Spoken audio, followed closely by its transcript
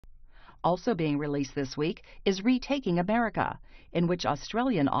Also being released this week is Retaking America, in which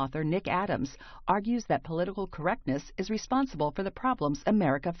Australian author Nick Adams argues that political correctness is responsible for the problems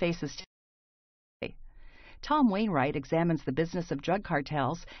America faces today. Tom Wainwright examines the business of drug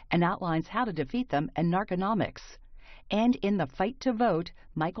cartels and outlines how to defeat them and narconomics. And in The Fight to Vote,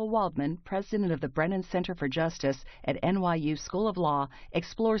 Michael Waldman, president of the Brennan Center for Justice at NYU School of Law,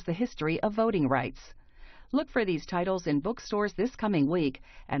 explores the history of voting rights. Look for these titles in bookstores this coming week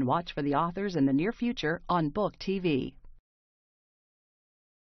and watch for the authors in the near future on Book TV.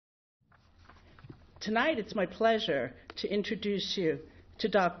 Tonight, it's my pleasure to introduce you to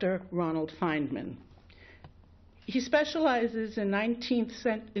Dr. Ronald Feinman. He specializes in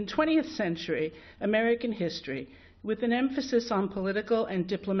 20th century American history with an emphasis on political and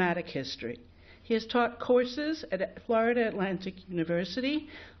diplomatic history. He has taught courses at Florida Atlantic University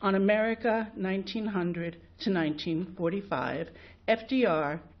on America 1900 to 1945,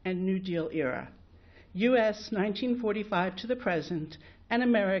 FDR and New Deal era, U.S. 1945 to the present, and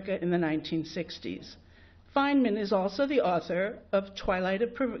America in the 1960s. Feinman is also the author of Twilight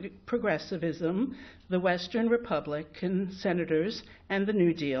of Progressivism, The Western Republican Senators, and the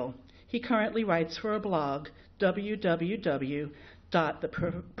New Deal. He currently writes for a blog,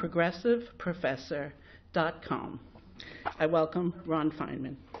 www.theprogressiveprofessor.com. I welcome Ron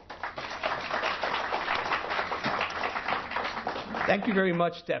Feinman. Thank you very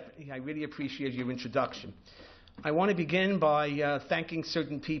much, Stephanie. I really appreciate your introduction. I want to begin by thanking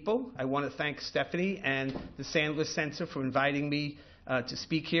certain people. I want to thank Stephanie and the Sandler Center for inviting me to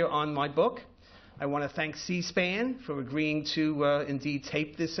speak here on my book. I want to thank C-SPAN for agreeing to indeed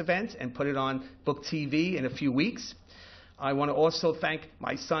tape this event and put it on Book TV in a few weeks. I want to also thank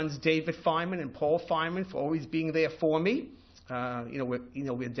my sons David Feinman and Paul Feinman for always being there for me.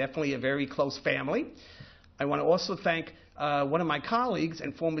 We're definitely a very close family. I want to also thank one of my colleagues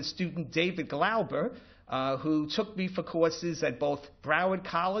and former student David Glauber, who took me for courses at both Broward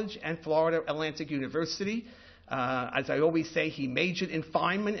College and Florida Atlantic University. As I always say, he majored in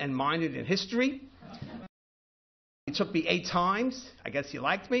Feinman and minored in history. He took me 8 times. I guess he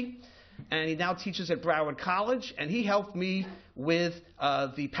liked me. And he now teaches at Broward College. And he helped me with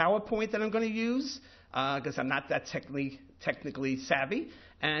the PowerPoint that I'm going to use, because I'm not that technically savvy,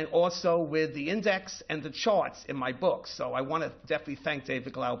 and also with the index and the charts in my book. So I want to definitely thank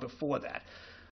David Glauber for that.